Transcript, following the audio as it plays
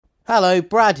Hello,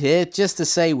 Brad here, just to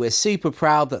say we're super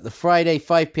proud that the Friday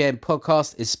 5pm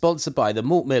podcast is sponsored by the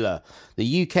Malt Miller,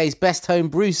 the UK's best home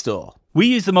brew store. We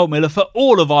use the Malt Miller for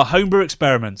all of our homebrew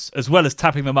experiments, as well as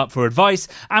tapping them up for advice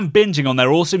and binging on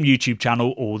their awesome YouTube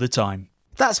channel all the time.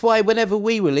 That's why whenever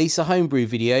we release a homebrew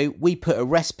video, we put a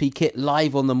recipe kit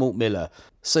live on the Malt Miller,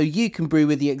 so you can brew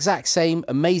with the exact same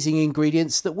amazing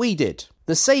ingredients that we did.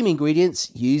 The same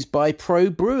ingredients used by pro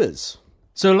brewers.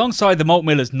 So alongside the Malt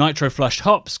Miller's nitro-flushed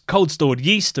hops, cold-stored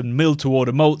yeast and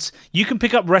milled-to-order malts, you can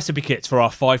pick up recipe kits for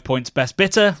our 5 Points Best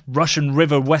Bitter, Russian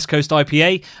River West Coast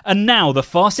IPA, and now the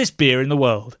fastest beer in the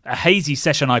world, a hazy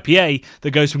session IPA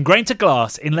that goes from grain to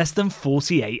glass in less than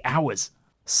 48 hours.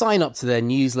 Sign up to their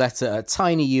newsletter at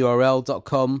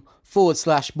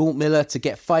tinyurl.com/Malt Miller to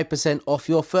get 5% off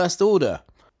your first order.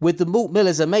 With the Malt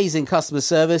Miller's amazing customer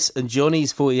service and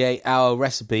Johnny's 48-hour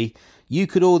recipe, you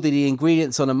could order the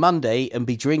ingredients on a Monday and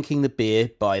be drinking the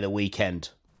beer by the weekend.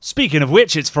 Speaking of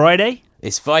which, it's Friday.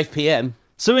 It's 5pm.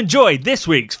 So enjoy this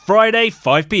week's Friday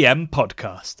 5pm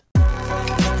podcast.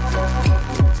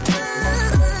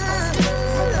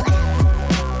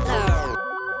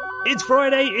 It's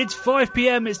Friday, it's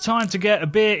 5pm, it's time to get a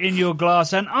beer in your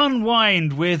glass and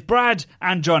unwind with Brad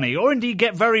and Johnny, or indeed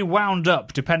get very wound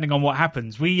up, depending on what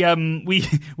happens. We had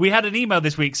an email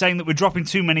this week saying that we're dropping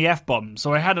too many F-bombs,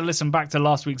 so I had to listen back to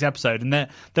last week's episode, and there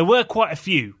were quite a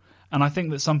few, and I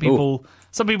think that some people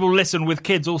listen with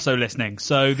kids also listening,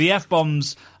 so the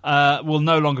F-bombs will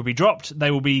no longer be dropped.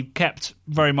 They will be kept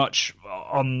very much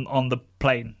on the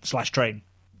plane/train.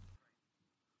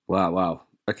 Wow,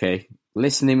 okay.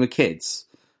 Listening with kids.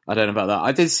 I don't know about that.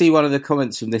 I did see one of the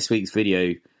comments from this week's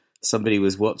video. Somebody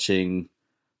was watching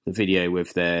the video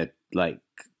with their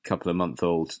couple of month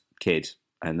old kid,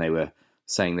 and they were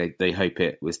saying they hope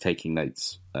it was taking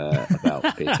notes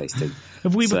about beer tasting.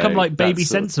 Have we become like baby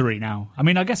sensory now? I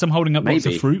mean, I guess I'm holding up lots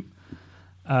of fruit.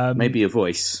 Maybe a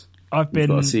voice. I've been You've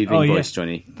got a soothing voice,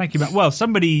 Johnny. Thank you, Matt. Well,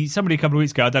 somebody a couple of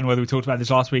weeks ago, I don't know whether we talked about this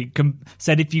last week,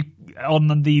 said if you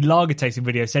on the lager tasting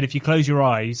video said if you close your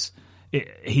eyes,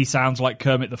 he sounds like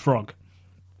Kermit the Frog.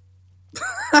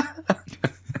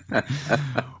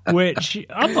 Which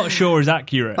I'm not sure is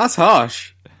accurate. That's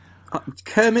harsh.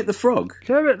 Kermit the Frog?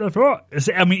 Kermit the Frog.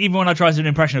 I mean, even when I try to do an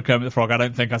impression of Kermit the Frog, I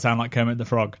don't think I sound like Kermit the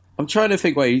Frog. I'm trying to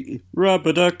think what he...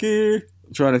 Rubber-ducky.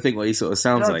 I'm trying to think what he sort of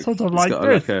sounds like. Sort of like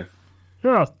this.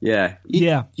 Yeah.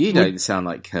 You don't sound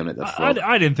like Kermit the Frog.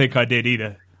 I didn't think I did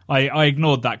either. I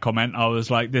ignored that comment. I was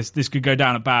like, this could go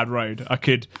down a bad road. I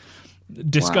could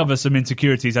discover some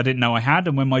insecurities I didn't know I had,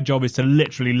 and when my job is to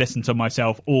literally listen to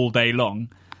myself all day long,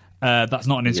 that's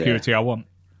not an insecurity I want.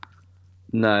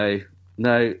 No,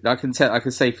 I can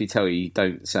safely tell you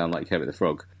don't sound like Kermit the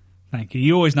Frog. Thank you.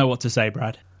 You always know what to say,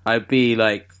 Brad. I'd be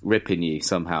ripping you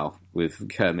somehow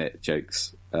with Kermit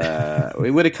jokes.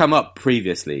 It would have come up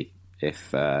previously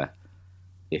if you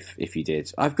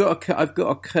did. I've got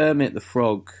a Kermit the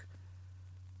Frog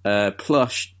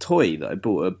plush toy that I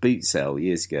bought at a boot sale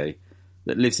years ago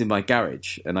that lives in my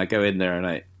garage, and I go in there and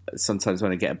I sometimes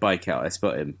when I get a bike out I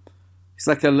spot him. He's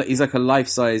like a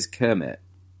life-size Kermit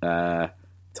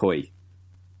toy.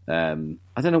 I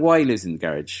don't know why he lives in the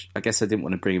garage. I guess I didn't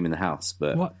want to bring him in the house,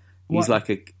 but he's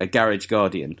like a garage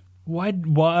guardian. Why?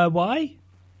 Why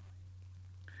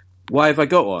have I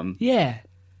got one? Yeah.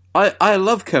 I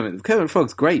love Kermit. Kermit the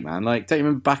Frog's great, man. Don't you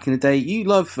remember back in the day? You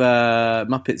love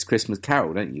Muppets Christmas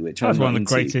Carol, don't you? Which that's one of the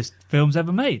greatest films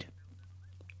ever made.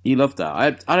 You love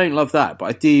that. I don't love that, but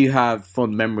I do have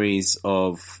fond memories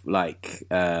of the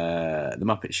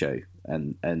Muppet Show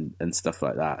and stuff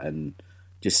like that, and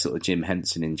just sort of Jim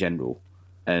Henson in general.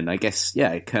 And I guess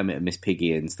Kermit and Miss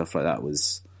Piggy and stuff like that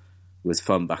was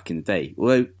fun back in the day.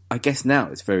 Although I guess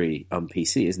now it's very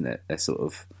un-PC, isn't it? They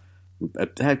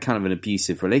had kind of an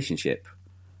abusive relationship.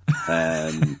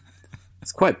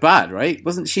 It's quite bad, right?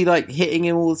 Wasn't she hitting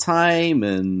him all the time?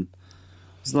 And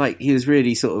it was he was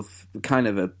really sort of kind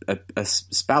of a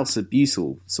spouse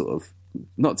abusal sort of.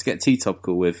 Not to get too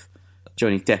topical with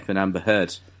Johnny Depp and Amber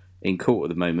Heard in court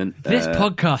at the moment. This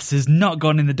podcast has not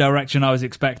gone in the direction I was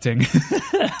expecting.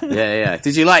 Yeah.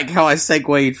 Did you like how I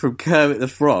segued from Kermit the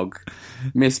Frog,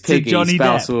 Miss Piggy,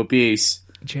 spousal abuse,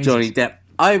 Jesus. Johnny Depp?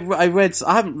 I read.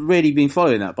 I haven't really been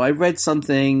following that, but I read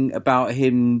something about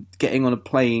him getting on a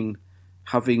plane,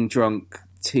 having drunk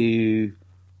 2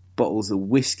 bottles of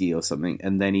whiskey or something,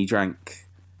 and then he drank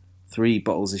 3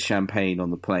 bottles of champagne on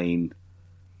the plane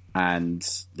and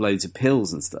loads of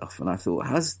pills and stuff. And I thought,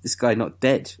 how's this guy not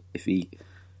dead if he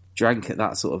drank at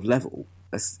that sort of level?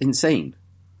 That's insane.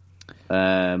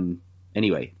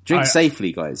 Anyway, drink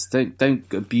safely, guys.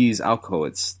 Don't abuse alcohol.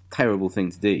 It's a terrible thing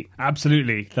to do.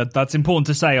 Absolutely. That's important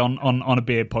to say on a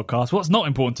beer podcast. What's not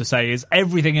important to say is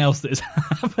everything else that has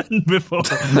happened before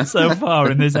so far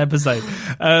in this episode.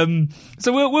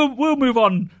 So we'll move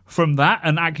on from that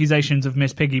and accusations of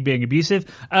Miss Piggy being abusive.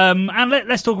 And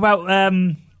let's talk about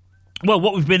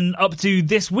what we've been up to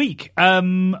this week.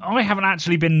 I haven't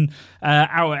actually been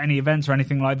out at any events or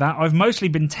anything like that. I've mostly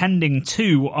been tending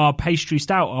to our pastry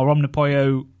stout, our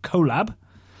Omnipollo collab,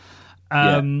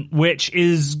 which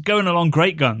is going along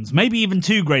great guns, maybe even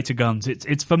too greater guns.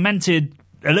 It's fermented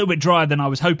a little bit drier than I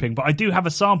was hoping, but I do have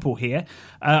a sample here.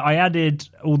 I added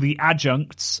all the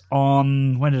adjuncts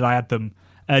on, when did I add them?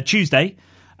 Tuesday.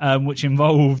 Which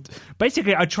involved,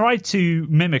 basically, I tried to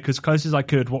mimic as close as I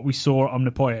could what we saw at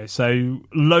Omnipollo. So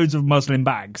loads of muslin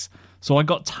bags. So I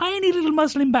got tiny little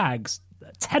muslin bags,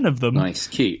 10 of them. Nice,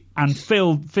 cute. And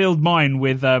filled mine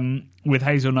with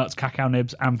hazelnuts, cacao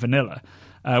nibs, and vanilla,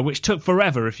 which took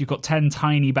forever if you've got 10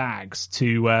 tiny bags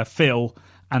to fill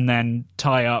and then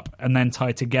tie up and then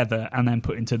tie together and then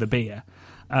put into the beer.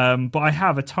 But I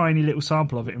have a tiny little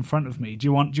sample of it in front of me. Do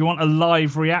you want a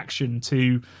live reaction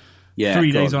to...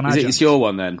 3 days on adjuncts? It's your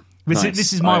one then?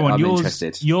 This is my one. I'm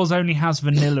interested. Yours only has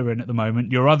vanilla in at the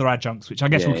moment. Your other adjuncts, which I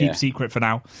guess we'll keep secret for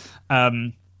now,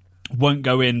 won't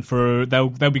go in for... They'll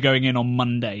be going in on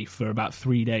Monday for about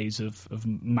 3 days of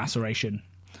maceration.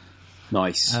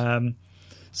 Nice.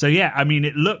 So yeah, I mean,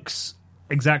 it looks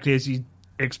exactly as you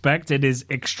expect. It is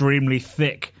extremely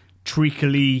thick,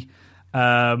 treacly...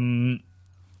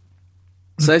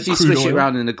 So if you crude swish oil. it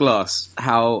around in a glass,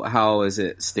 how is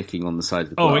it sticking on the side of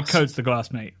the glass? Oh, it coats the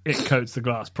glass, mate. It coats the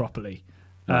glass properly.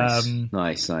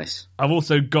 Nice. I've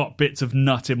also got bits of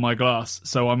nut in my glass,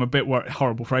 so I'm a bit worried.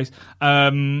 Horrible phrase.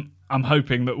 I'm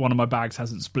hoping that one of my bags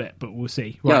hasn't split, but we'll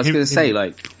see. Yeah, I was going to say,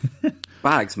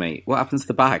 bags, mate. What happens to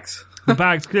the bags? The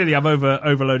bags, clearly I've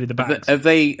overloaded the bags. Have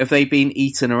they been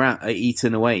eaten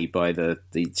away by the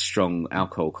strong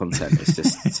alcohol content? It's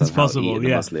just it's possible, the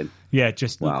muslin. Yeah,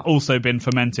 just also been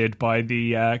fermented by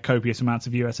the copious amounts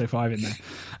of USO5 in there.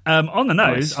 On the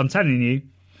nose, nice. I'm telling you,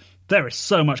 there is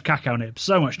so much cacao nibs,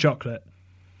 so much chocolate.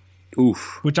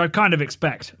 Oof. Which I kind of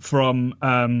expect from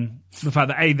the fact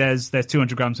that there's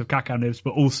 200 grams of cacao nibs,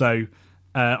 but also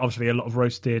obviously a lot of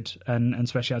roasted and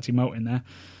specialty malt in there.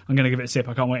 I'm going to give it a sip.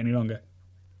 I can't wait any longer.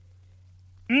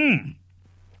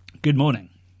 Good morning.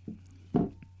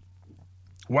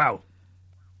 Wow.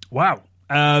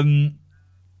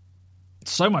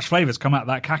 So much flavour's come out of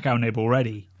that cacao nib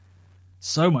already.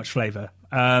 So much flavour.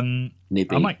 I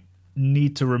might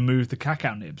need to remove the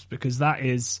cacao nibs because that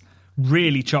is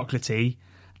really chocolatey.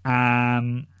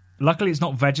 Luckily, it's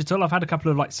not vegetal. I've had a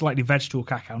couple of slightly vegetal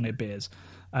cacao nib beers.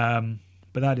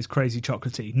 But that is crazy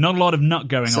chocolatey. Not a lot of nut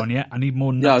going on yet. I need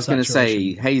more nut. Yeah, I was going to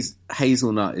say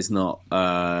hazelnut is not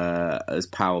as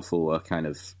powerful a kind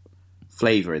of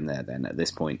flavour in there then at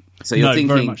this point. So you're thinking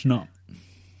very much not.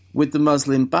 With the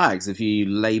muslin bags, have you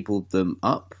labelled them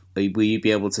up? Will you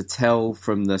be able to tell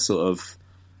from the sort of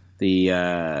the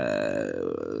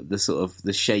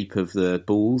shape of the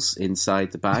balls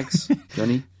inside the bags,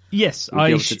 Johnny? Yes, You'll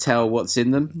be able to tell what's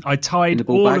in them. I tied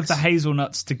all of the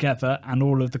hazelnuts together and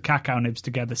all of the cacao nibs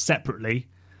together separately,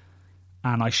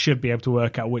 and I should be able to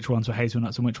work out which ones were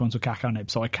hazelnuts and which ones were cacao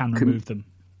nibs, so I can remove them.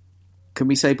 Can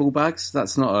we say ball bags?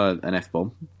 That's not an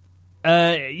F-bomb.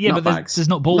 Yeah, but there's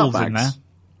not balls in there.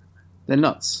 They're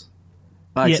nuts.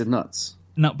 Bags of nuts.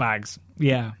 Nut bags,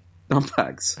 yeah. Nut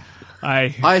bags.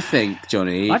 I think,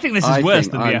 Johnny... I think this is worse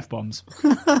than the F-bombs.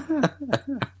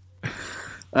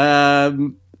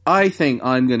 I think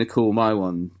I'm going to call my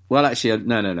one... Well, actually,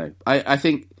 no. I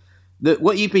think that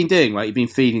what you've been doing, right? You've been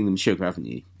feeding them sugar, haven't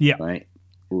you? Yeah. Right?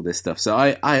 All this stuff. So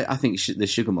I think the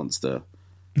Sugar Monster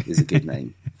is a good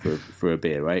name for a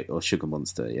beer, right? Or Sugar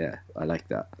Monster, yeah. I like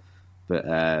that. But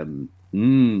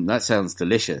that sounds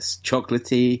delicious.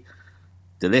 Chocolatey,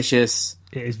 delicious.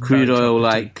 It is crude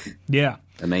oil-like. Yeah.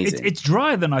 Amazing. It's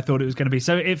drier than I thought it was going to be.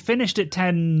 So it finished at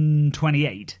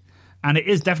 10:28. And it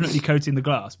is definitely coating the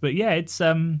glass, but yeah, it's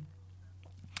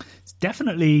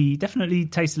definitely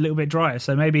tastes a little bit drier.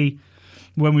 So maybe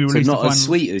when we release, not as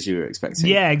sweet as you were expecting.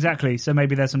 Yeah, exactly. So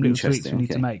maybe there's some little tweaks we need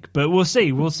to make, but we'll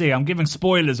see. I'm giving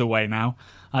spoilers away now.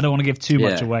 I don't want to give too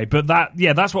much away, but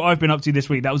that's what I've been up to this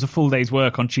week. That was a full day's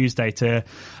work on Tuesday to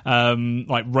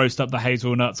roast up the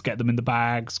hazelnuts, get them in the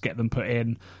bags, get them put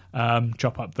in,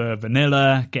 chop up the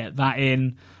vanilla, get that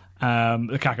in.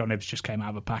 The cacao nibs just came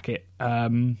out of a packet.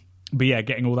 But yeah,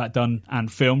 getting all that done and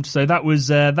filmed. So that was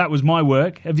my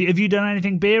work. Have you done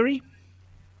anything beery?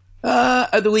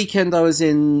 At the weekend,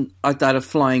 I'd had a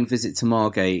flying visit to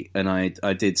Margate, and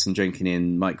I did some drinking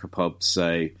in micropubs.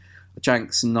 So I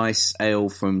drank some nice ale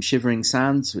from Shivering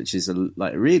Sands, which is a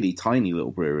really tiny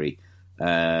little brewery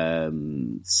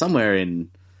somewhere in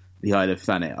the Isle of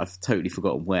Thanet. I've totally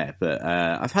forgotten where, but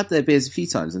I've had their beers a few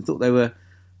times and thought they were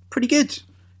pretty good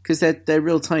because they're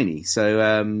real tiny. So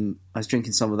I was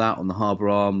drinking some of that on the Harbour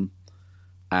Arm,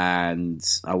 and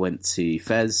I went to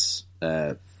Fez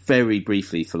very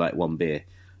briefly for like one beer,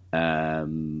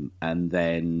 and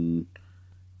then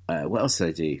what else did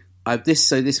I do?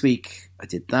 This week I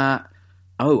did that.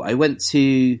 Oh, I went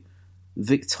to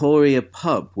Victoria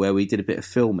Pub where we did a bit of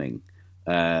filming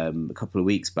a couple of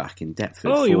weeks back in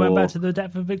Deptford. Oh, you went back to the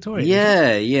Deptford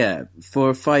Victoria? Yeah,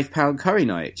 for a £5 curry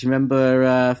night. Do you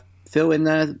remember Phil in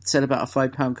there said about a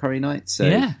 £5 curry night? So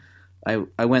yeah.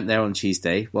 I went there on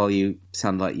Tuesday while you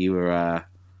sound like you were,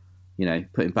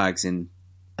 putting bags in.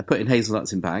 I put in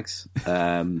hazelnuts in bags,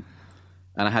 and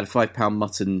I had a £5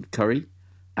 mutton curry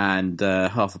and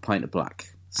half a pint of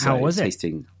black. So how was it?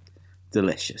 Tasting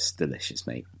delicious,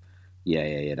 mate.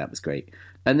 Yeah, that was great.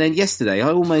 And then yesterday,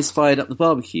 I almost fired up the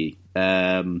barbecue.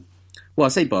 I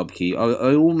say barbecue.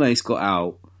 I almost got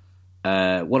out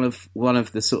one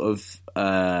of the sort of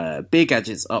beer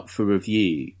gadgets up for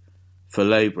review for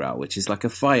Lowbrow, which is like a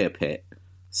fire pit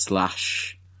 /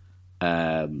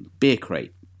 beer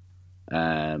crate,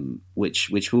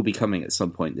 which will be coming at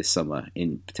some point this summer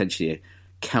in potentially a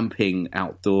camping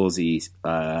outdoorsy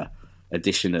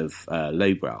edition of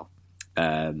Lowbrow.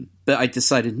 But I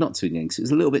decided not to in the end because it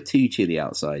was a little bit too chilly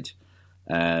outside.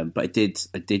 But I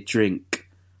did drink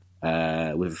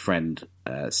with a friend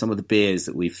some of the beers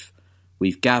that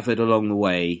we've gathered along the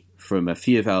way from a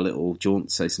few of our little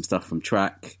jaunts. So some stuff from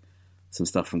Track, some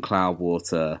stuff from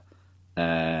Cloudwater.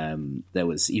 There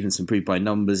was even some Brewed by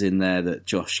Numbers in there that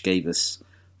Josh gave us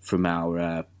from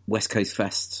our West Coast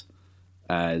Fest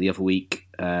the other week.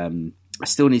 I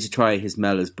still need to try his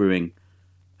Mellors Brewing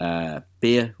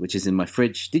beer, which is in my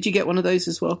fridge. Did you get one of those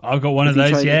as well? I got one of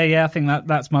those. Yeah. I think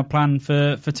that's my plan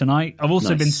for tonight. I've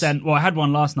also been sent. Well, I had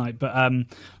one last night, but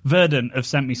Verdant have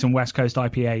sent me some West Coast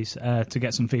IPAs to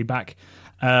get some feedback.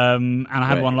 And I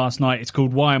had one last night. It's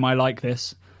called Why Am I Like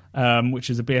This,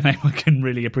 which is a beer name I can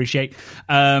really appreciate.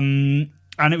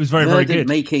 And it was very, very good.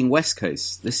 Making West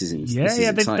Coast. This is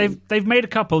exciting. They've made a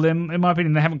couple. In my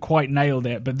opinion, they haven't quite nailed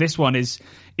it, but this one is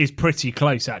pretty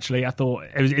close. Actually, I thought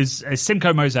it was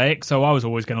Simcoe Mosaic, so I was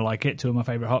always going to like it. Two of my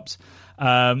favourite hops,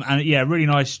 and yeah, really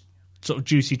nice, sort of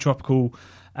juicy tropical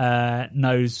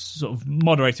nose, sort of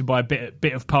moderated by a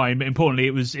bit of pine. But importantly,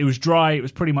 it was dry. It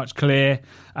was pretty much clear.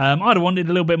 I'd have wanted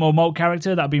a little bit more malt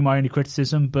character. That'd be my only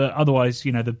criticism. But otherwise,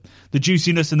 the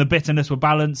juiciness and the bitterness were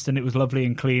balanced, and it was lovely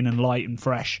and clean and light and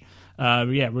fresh.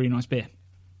 Yeah, really nice beer.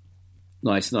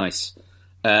 Nice.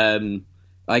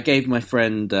 I gave my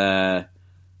friend a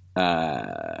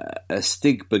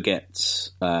Stig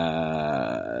Baguette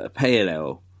pale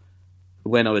ale.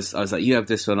 When I was like, you have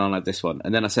this one, I'll have this one.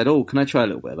 And then I said, oh, can I try a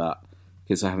little bit of that?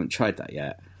 Because I haven't tried that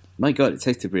yet. My God, it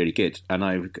tasted really good. And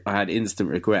I had instant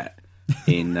regret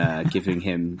in giving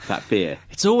him that beer.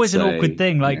 It's always an awkward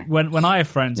thing. Like when I have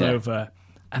friends over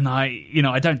and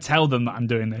I don't tell them that I'm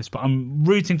doing this, but I'm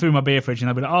rooting through my beer fridge and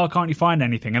they'll be like, oh, can't you find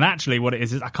anything? And actually what it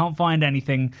is I can't find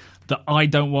anything that I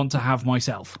don't want to have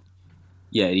myself.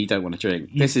 Yeah, you don't want to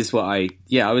drink. This is what I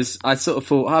sort of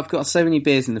thought, I've got so many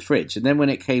beers in the fridge. And then when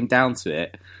it came down to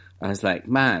it, I was like,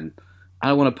 man, I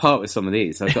don't want to part with some of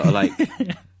these. I've got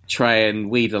to try and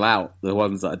wheedle out the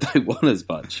ones that I don't want as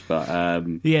much. But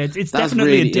it's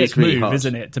definitely a dick move, hard.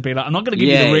 Isn't it? To be like, I'm not going to give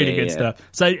you the really good stuff.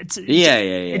 So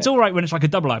it's all right when it's like a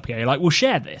double IPA. You're like, we'll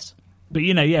share this. But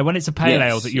when it's a pale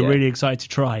ale that you're really excited to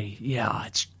try,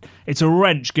 it's a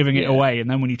wrench giving it away. And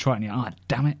then when you try it, you're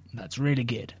damn it, that's really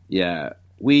good. Yeah.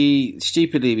 We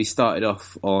started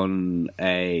off on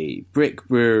a Brick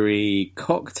Brewery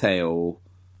cocktail.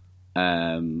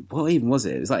 What even was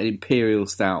it? It was like an Imperial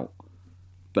Stout,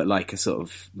 but like a sort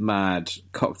of mad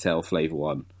cocktail flavour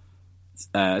one.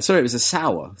 Sorry, it was a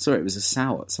sour.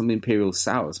 Some Imperial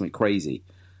Sour, something crazy.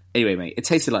 Anyway, mate, it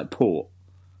tasted like port.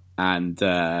 And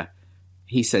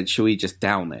he said, shall we just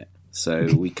down it? So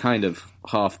we kind of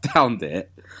half downed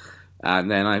it.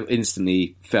 And then I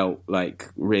instantly felt like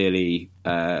really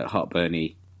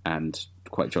heartburny and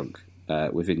quite drunk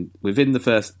within the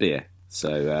first beer.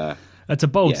 So it's a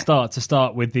bold start to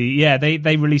start with the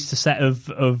they released a set of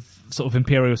sort of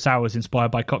Imperial Sours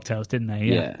inspired by cocktails, didn't they?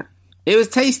 Yeah. It was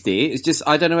tasty. It's just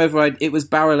I don't know whether it was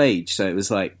barrel aged, so it was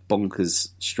like bonkers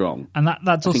strong. And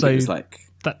that's also it was like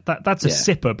that's a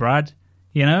sipper, Brad.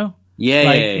 You know?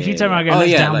 If you turn around and go,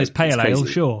 let's down this pale ale,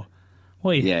 sure.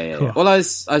 Yeah. Well, I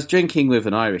was drinking with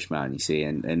an Irish man, you see,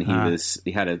 and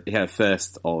he had a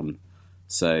first on,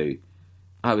 so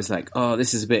I was like, oh,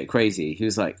 this is a bit crazy. He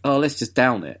was like, oh, let's just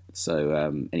down it. So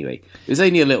anyway, it was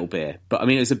only a little beer, but I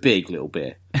mean, it was a big little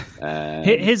beer.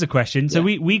 Here's a question. So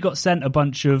we got sent a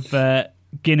bunch of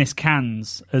Guinness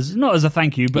cans, not as a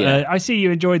thank you, but I see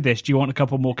you enjoyed this. Do you want a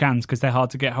couple more cans because they're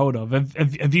hard to get hold of?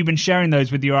 Have you been sharing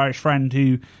those with your Irish friend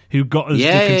who got us the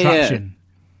contraption? Yeah.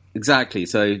 Exactly.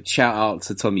 So shout out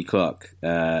to Tommy Clark,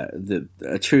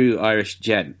 a true Irish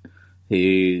gent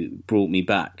who brought me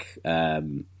back.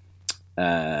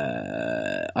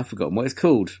 I've forgotten what it's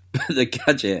called. The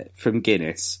gadget from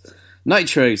Guinness,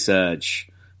 Nitro Surger,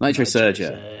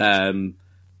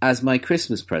 as my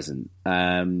Christmas present.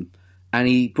 And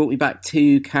he brought me back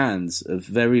 2 cans of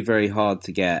very, very hard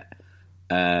to get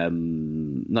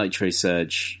Nitro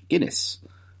Surge Guinness,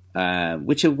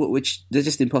 which they're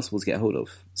just impossible to get hold of.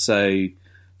 So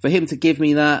for him to give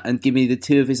me that and give me the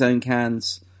 2 of his own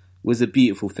cans was a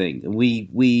beautiful thing. And we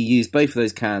used both of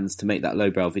those cans to make that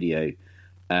lowbrow video,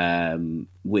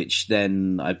 which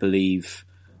then I believe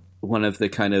one of the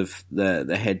kind of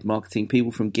the head marketing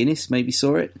people from Guinness maybe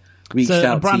saw it, reached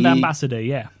out brand to you. ambassador,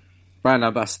 yeah. Brand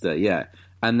ambassador, yeah.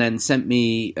 And then sent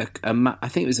me I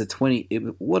think it was a 20.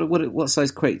 What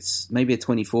size crates? Maybe a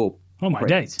 24. Oh my crate.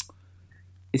 days!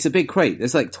 It's a big crate.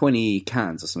 There's like 20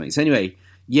 cans or something. So anyway,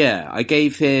 yeah, I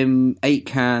gave him 8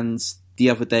 cans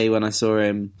the other day when I saw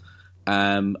him,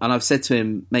 and I've said to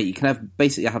him, mate, you can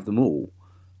have them all.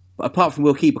 But apart from,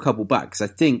 we'll keep a couple back because I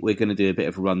think we're going to do a bit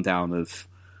of a rundown of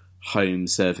home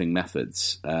serving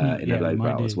methods in a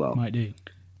lowbrow as well. Might do.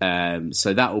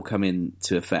 So that will come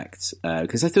into effect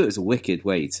because I thought it was a wicked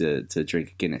way to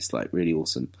drink a Guinness, like really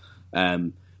awesome.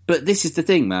 But this is the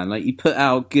thing, man. Like, you put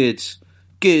out good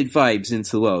vibes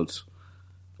into the world.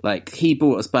 Like, he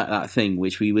brought us back that thing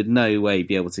which we would no way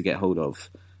be able to get hold of,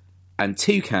 and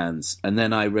 2 cans, and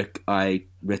then I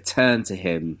returned to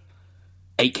him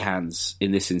 8 cans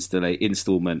in this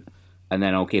installment, and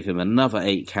then I'll give him another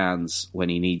 8 cans when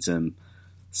he needs them.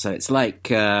 So it's like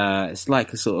a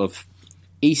sort of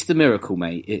Easter miracle,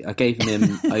 mate. I gave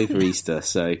him over Easter,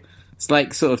 so it's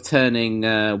like sort of turning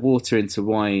water into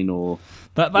wine, or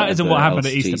that isn't what happened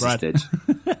at Easter, Jesus Brad. Did.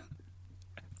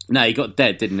 No, he got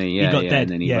dead, didn't he? Yeah, he got dead. And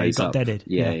then he rose got up. deaded.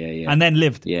 Yeah. And then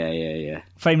lived. Yeah.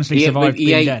 Famously survived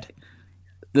being dead.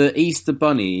 The Easter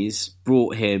bunnies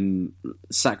brought him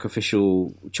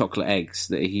sacrificial chocolate eggs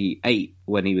that he ate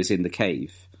when he was in the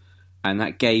cave, and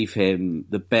that gave him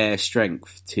the bare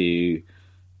strength to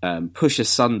push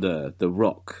asunder the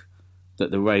rock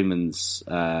that the Romans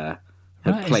had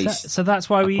placed. So that's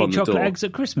why we eat chocolate eggs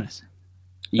at Christmas?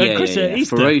 Easter.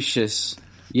 Ferocious.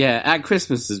 Yeah, at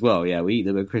Christmas as well. Yeah, we eat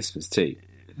them at Christmas too.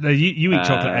 No, you eat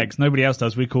chocolate eggs. Nobody else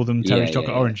does. We call them Terry's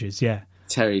chocolate oranges. Yeah,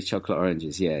 Terry's chocolate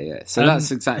oranges. Yeah. So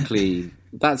that's exactly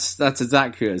that's as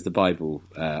accurate as the Bible,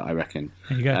 I reckon.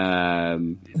 There you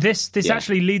go. This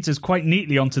actually leads us quite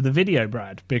neatly onto the video,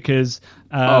 Brad, because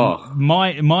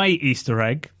my Easter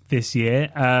egg this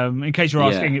year, in case you're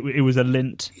asking, it was a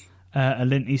Lindt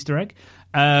Easter egg.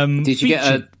 Did you get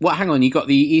a what? Hang on, you got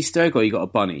the Easter egg or you got a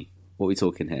bunny? What are we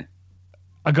talking here?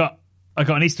 I got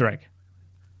an Easter egg.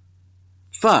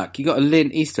 Fuck, you got a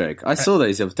Lindt Easter egg. I saw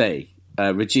those the other day,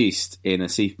 reduced in a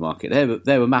supermarket.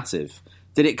 They were massive.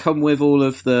 Did it come with all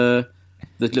of the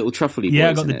little truffly boys?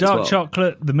 Yeah, I got the dark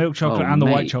chocolate, the milk chocolate, and the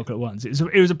white chocolate ones. It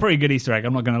was a pretty good Easter egg.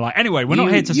 I'm not going to lie. Anyway, we're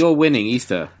not here to. You're winning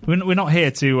Easter. We're not here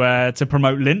to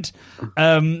promote Lindt.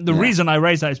 The reason I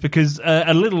raised that is because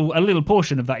a little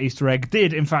portion of that Easter egg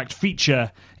did in fact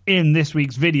feature in this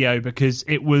week's video, because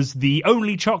it was the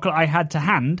only chocolate I had to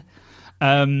hand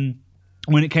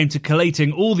when it came to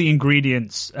collating all the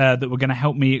ingredients that were going to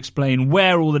help me explain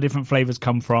where all the different flavours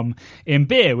come from in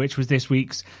beer, which was this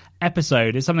week's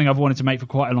episode. It's something I've wanted to make for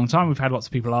quite a long time. We've had lots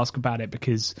of people ask about it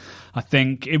because I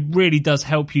think it really does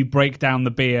help you break down the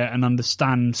beer and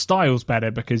understand styles better,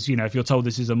 because, you know, if you're told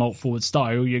this is a malt forward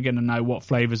style, you're going to know what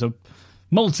flavours are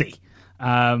malty.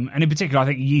 And in particular, I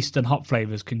think yeast and hop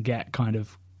flavours can get kind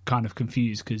of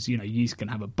confused, because, you know, yeast can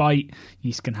have a bite,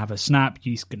 yeast can have a snap,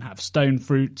 yeast can have stone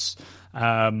fruits,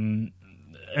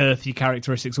 earthy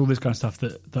characteristics, all this kind of stuff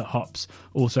that hops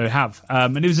also have.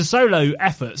 And it was a solo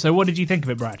effort. So what did you think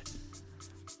of it, Brad?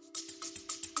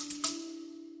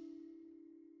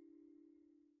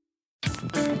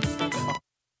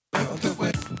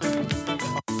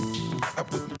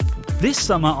 This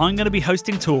summer, I'm going to be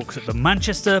hosting talks at the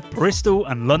Manchester, Bristol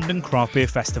and London craft beer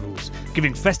festivals,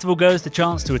 giving festival goers the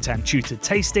chance to attend tutored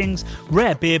tastings,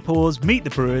 rare beer pours, meet the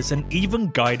brewers and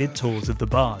even guided tours of the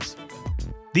bars.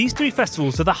 These 3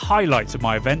 festivals are the highlights of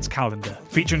my events calendar,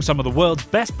 featuring some of the world's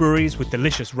best breweries with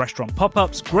delicious restaurant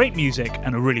pop-ups, great music,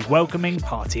 and a really welcoming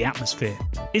party atmosphere.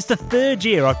 It's the 3rd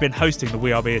year I've been hosting the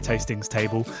We Are Beer Tastings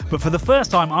table, but for the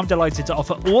first time I'm delighted to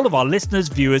offer all of our listeners,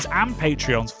 viewers and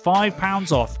Patreons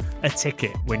 £5 off a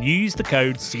ticket when you use the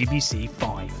code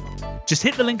CBC5. Just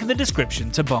hit the link in the description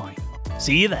to buy.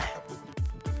 See you there.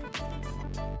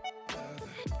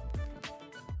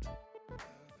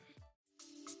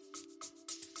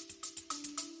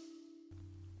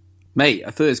 Mate,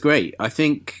 I thought it was great. I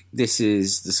think this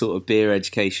is the sort of beer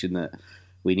education that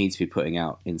we need to be putting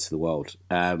out into the world.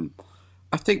 I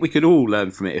think we could all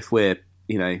learn from it if we're,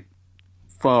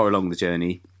 far along the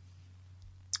journey.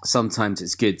 Sometimes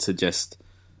it's good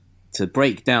to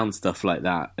break down stuff like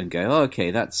that and go, oh,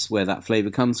 okay, that's where that flavour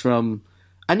comes from.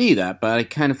 I knew that, but I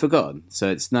kind of forgotten. So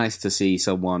it's nice to see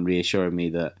someone reassuring me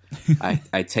that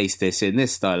I taste this in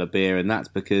this style of beer, and that's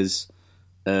because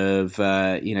of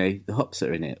the hops that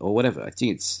are in it or whatever. I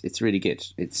think it's really good.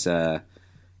 It's a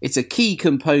key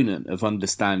component of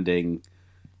understanding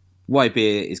why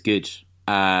beer is good.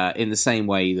 In the same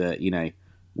way that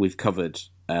we've covered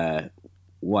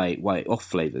why off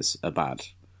flavors are bad.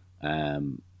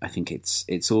 I think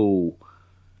it's all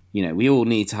we all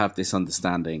need to have this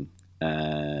understanding.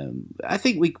 I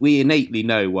think we innately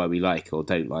know why we like or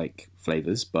don't like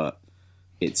flavors, but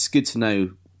it's good to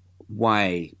know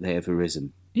why they have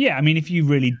arisen. Yeah, I mean, if you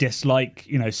really dislike,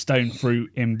 stone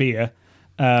fruit in beer,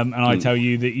 and I tell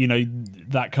you that,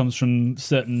 that comes from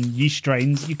certain yeast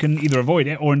strains, you can either avoid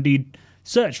it or indeed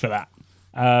search for that.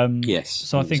 Yes.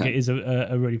 So I think it is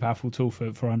a really powerful tool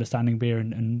for understanding beer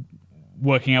and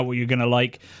working out what you're going to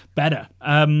like better.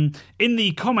 In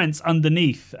the comments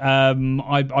underneath,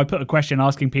 I put a question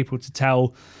asking people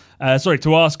to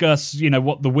ask us,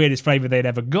 what the weirdest flavour they'd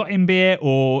ever got in beer,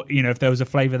 or, if there was a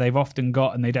flavour they've often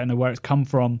got and they don't know where it's come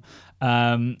from,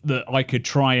 that I could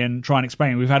try and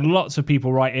explain. We've had lots of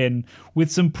people write in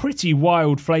with some pretty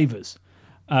wild flavours.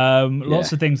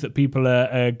 Lots of things that people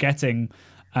are getting.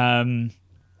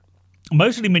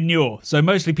 Mostly manure. So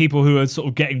mostly people who are sort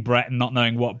of getting Brett and not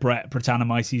knowing what Brett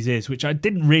Brettanomyces is, which I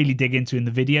didn't really dig into in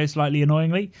the video, slightly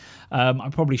annoyingly. I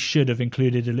probably should have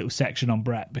included a little section on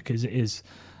Brett because it is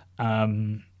a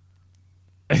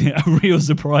real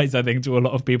surprise, I think, to a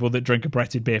lot of people that drink a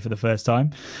Bretted beer for the first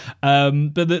time.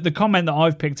 But the comment that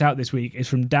I've picked out this week is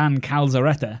from Dan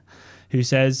Calzaretta, who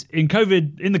says, in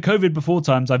the COVID before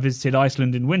times, I visited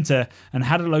Iceland in winter and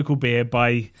had a local beer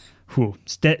by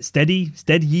Steady,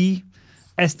 Stedji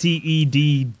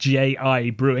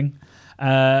Brewing.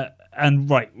 And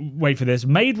wait for this.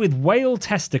 Made with whale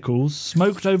testicles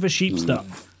smoked over sheep's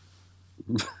dung.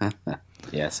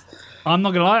 Yes. I'm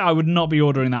not going to lie, I would not be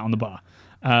ordering that on the bar.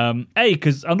 A,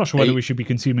 because I'm not sure whether we should be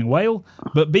consuming whale,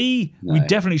 but B, we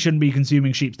definitely shouldn't be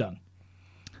consuming sheep's dung.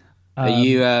 Are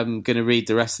you going to read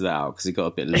the rest of that out? Because it got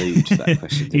a bit lewd, that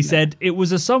question. He said, it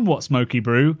was a somewhat smoky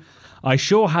brew. I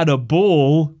sure had a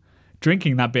ball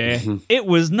drinking that beer. It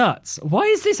was nuts. Why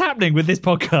is this happening with this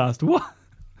podcast? What?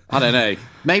 I don't know.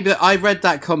 Maybe I read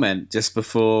that comment just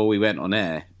before we went on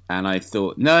air, and I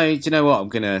thought, no, do you know what? I'm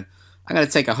gonna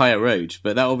take a higher road.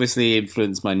 But that obviously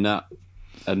influenced my nut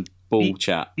and ball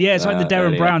chat. Yeah, it's like the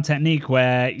Darren Brown technique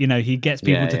where he gets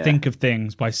people to think of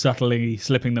things by subtly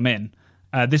slipping them in.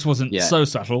 This wasn't so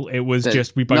subtle. It was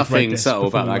just we both read this subtle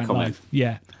about we that comment. Live.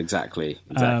 Yeah, exactly.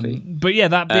 But yeah,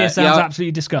 that beer sounds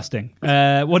absolutely disgorting.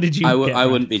 What did you? I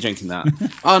wouldn't be drinking that.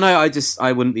 Oh no,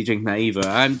 I wouldn't be drinking that either.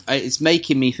 It's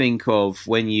making me think of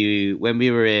when we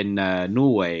were in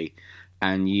Norway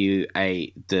and you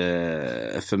ate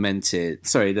the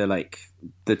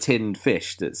tinned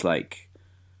fish that's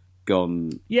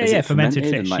gone. Fermented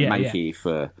fish and manky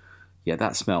for. Yeah,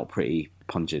 that smelled pretty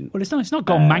pungent. Well, it's not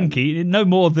gone manky. No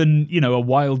more than a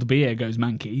wild beer goes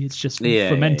manky. It's just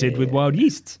fermented with wild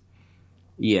yeast.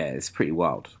 Yeah, it's pretty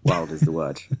wild. Wild is the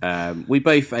word. We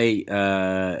both ate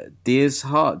deer's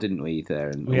heart, didn't we? There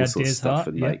and we all had sorts of stuff,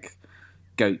 and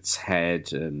goat's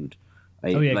head, and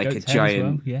a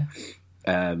giant. Well, yeah.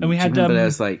 And we had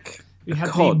there's we had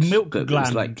the milk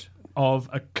gland of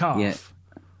a calf,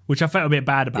 which I felt a bit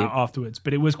bad about afterwards,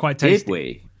 but it was quite tasty. Did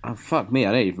we? Oh, fuck me,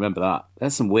 I don't even remember that.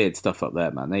 There's some weird stuff up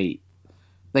there, man. They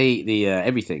eat the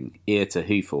everything, ear to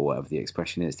hoof or whatever the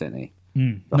expression is, don't they?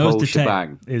 The nose whole to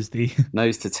shebang. Tail is the...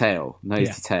 Nose to tail.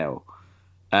 To tail.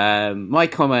 My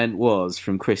comment was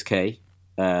from Chris K,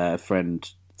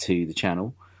 friend to the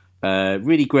channel.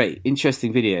 Really great,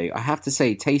 interesting video. I have to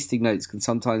say, tasting notes can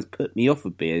sometimes put me off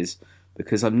of beers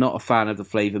because I'm not a fan of the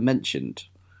flavour mentioned.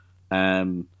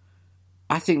 I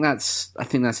think that's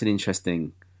an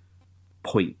interesting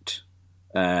point.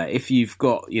 If you've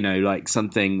got, like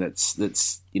something that's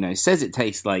says it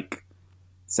tastes like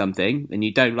something, and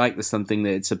you don't like the something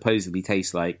that it supposedly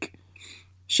tastes like,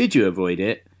 should you avoid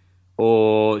it,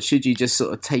 or should you just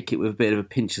sort of take it with a bit of a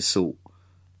pinch of salt?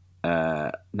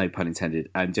 No pun intended,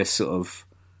 and just sort of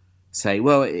say,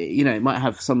 well, it might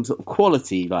have some sort of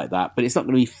quality like that, but it's not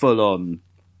going to be full on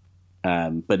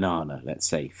banana, let's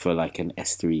say, for like an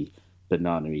S3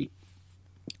 banana-y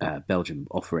Belgian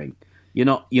offering. You're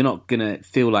not going to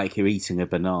feel like you're eating a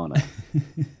banana.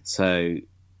 So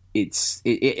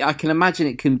I can imagine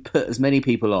it can put as many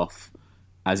people off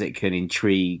as it can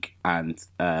intrigue and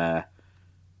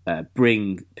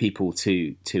bring people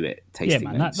to it. Tasting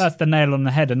notes. That's the nail on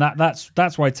the head, and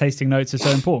that's why tasting notes are so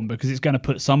important, because it's going to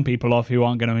put some people off who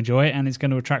aren't going to enjoy it, and it's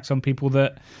going to attract some people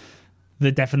that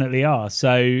definitely are.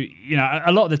 So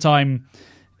a lot of the time,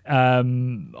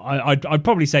 I'd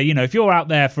probably say, if you're out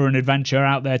there for an adventure,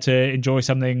 out there to enjoy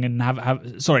something and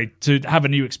to have a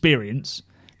new experience,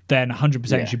 then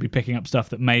 100% you should be picking up stuff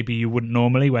that maybe you wouldn't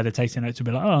normally, where the tasting notes would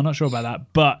be like, oh, I'm not sure about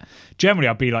that. But generally,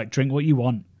 I'd be like, drink what you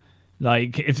want.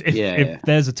 Like, if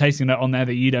there's a tasting note on there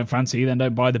that you don't fancy, then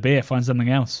don't buy the beer, find something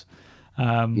else.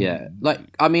 I'm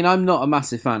not a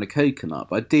massive fan of coconut,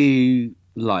 but I do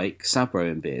like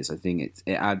Sabro in beers. I think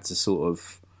it adds a sort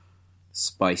of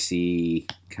spicy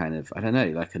kind of, I don't know,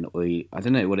 like an oil, I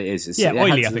don't know what it is.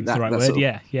 Oily, I think is the right word.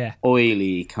 Yeah.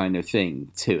 Oily kind of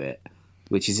thing to it,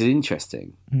 which is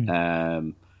interesting.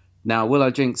 Now, will I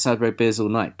drink Sabro beers all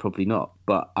night? Probably not,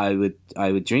 but I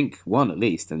would drink one at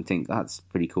least and think that's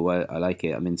pretty cool. I like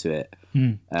it. I'm into it.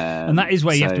 And that is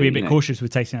where you have to be a bit cautious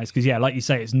with tasting notes, because like you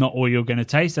say, it's not all you're going to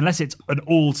taste unless it's an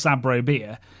all Sabro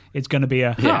beer. It's going to be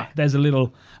there's a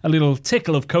little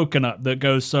tickle of coconut that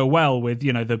goes so well with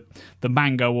the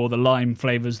mango or the lime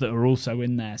flavors that are also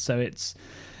in there. So it's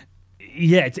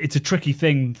a tricky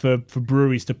thing for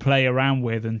breweries to play around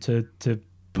with and to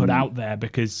put out there,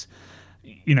 because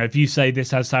if you say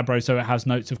this has Sabro, so it has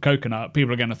notes of coconut,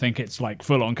 people are going to think it's like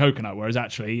full on coconut, whereas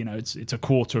actually, it's a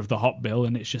quarter of the hop bill,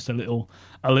 and it's just a little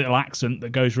accent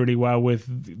that goes really well with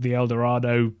the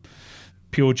Eldorado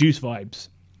pure juice vibes.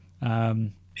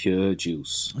 Pure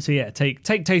juice. So take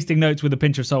tasting notes with a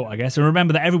pinch of salt, I guess, and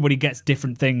remember that everybody gets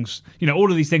different things. All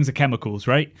of these things are chemicals,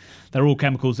 right? They're all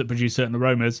chemicals that produce certain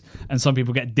aromas, and some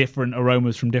people get different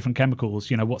aromas from different chemicals.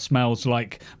 What smells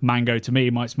like mango to me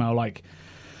might smell like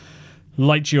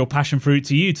lychee or passion fruit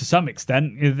to you to some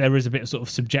extent. There is a bit of sort of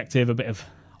subjective, a bit of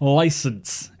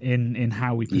license in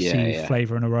how we perceive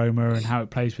flavour and aroma, and how it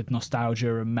plays with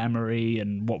nostalgia and memory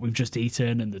and what we've just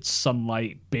eaten, and the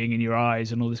sunlight being in your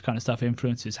eyes and all this kind of stuff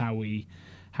influences how we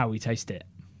taste it.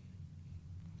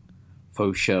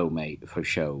 For sure, mate. For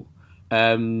sure.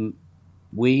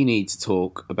 We need to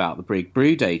talk about the Brig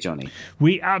Brew Day, Johnny.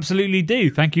 We absolutely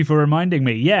do. Thank you for reminding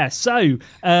me. Yeah, so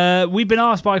we've been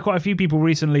asked by quite a few people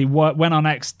recently when our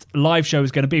next live show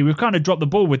is going to be. We've kind of dropped the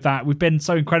ball with that. We've been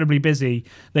so incredibly busy.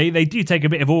 They do take a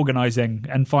bit of organising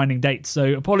and finding dates,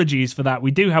 so apologies for that.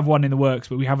 We do have one in the works,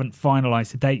 but we haven't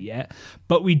finalised the date yet.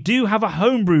 But we do have a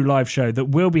homebrew live show that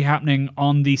will be happening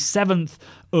on the 7th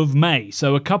of May,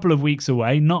 so a couple of weeks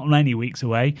away, not many weeks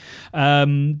away.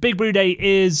 Big Brew Day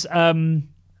is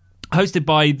hosted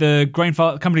by the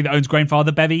company that owns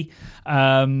Grainfather, Bevy.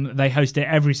 They host it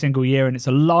every single year, and it's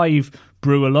a live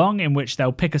brew along in which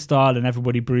they'll pick a style and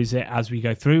everybody brews it as we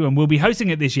go through. And we'll be hosting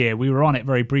it this year. We were on it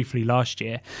very briefly last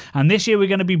year, and this year we're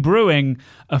going to be brewing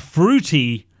a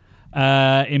fruity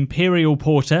Imperial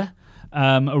Porter.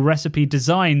 A recipe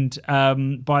designed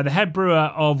by the head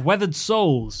brewer of Weathered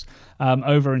Souls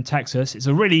over in Texas. It's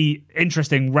a really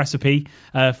interesting recipe.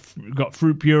 Got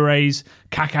fruit purees,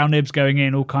 cacao nibs going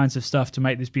in, all kinds of stuff to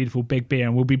make this beautiful big beer.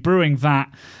 And we'll be brewing that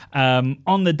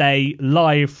on the day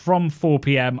live from 4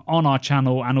 p.m. on our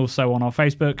channel, and also on our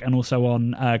Facebook, and also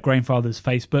on Grainfather's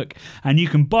Facebook. And you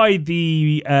can buy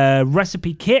the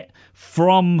recipe kit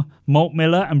from Malt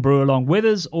Miller and brew along with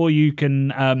us, or you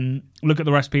can look at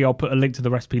the recipe. I'll put a link to the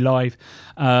recipe live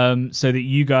so that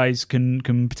you guys can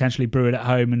potentially brew it at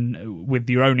home and with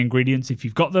your own ingredients if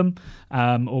you've got them,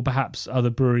 or perhaps other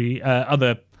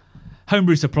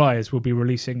homebrew suppliers will be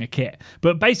releasing a kit.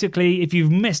 But basically, if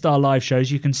you've missed our live shows,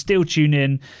 you can still tune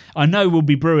in. I know we'll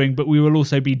be brewing, but we will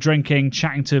also be drinking,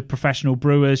 chatting to professional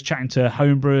brewers, chatting to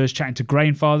home brewers, chatting to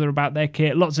Grainfather about their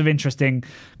kit. Lots of interesting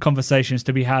conversations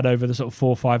to be had over the sort of 4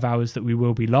 or 5 hours that we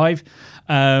will be live.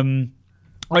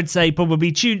 I'd say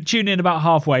probably tune in about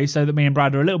halfway so that me and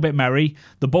Brad are a little bit merry.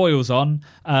 The boil's on,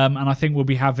 and I think we'll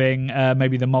be having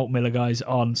maybe the Malt Miller guys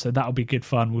on, so that'll be good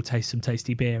fun. We'll taste some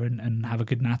tasty beer and have a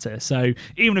good natter. So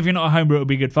even if you're not a home brewer, it'll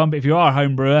be good fun. But if you are a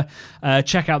home brewer,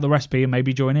 check out the recipe and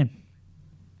maybe join in.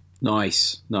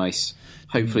 Nice.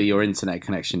 Hopefully your internet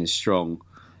connection is strong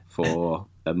for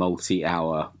a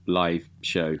multi-hour live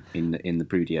show in the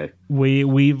Brudio.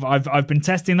 I've been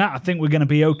testing that. I think we're going to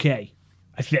be okay.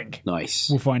 I think. Nice.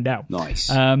 We'll find out. Nice.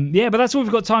 But that's all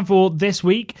we've got time for this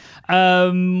week.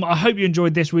 I hope you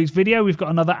enjoyed this week's video. We've got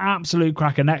another absolute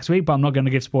cracker next week, but I'm not going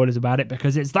to give spoilers about it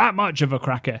because it's that much of a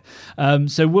cracker.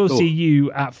 So we'll see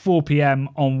you at 4 p.m.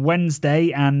 on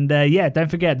Wednesday. And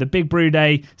don't forget, the Big Brew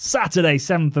Day, Saturday,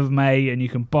 7th of May, and you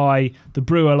can buy the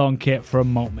Brew Along kit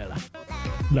from Malt Miller.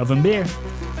 Love and beer.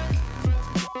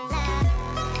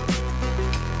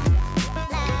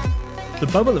 The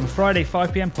Bubble and Friday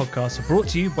 5pm podcasts are brought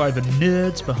to you by the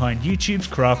nerds behind YouTube's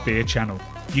craft beer channel.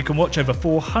 You can watch over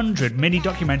 400 mini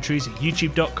documentaries at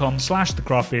youtube.com/the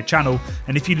craft beer channel.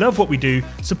 And if you love what we do,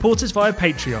 support us via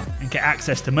Patreon and get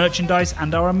access to merchandise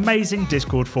and our amazing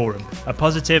Discord forum, a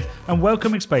positive and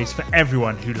welcoming space for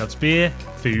everyone who loves beer,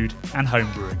 food and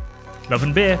homebrewing. Love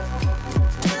and beer.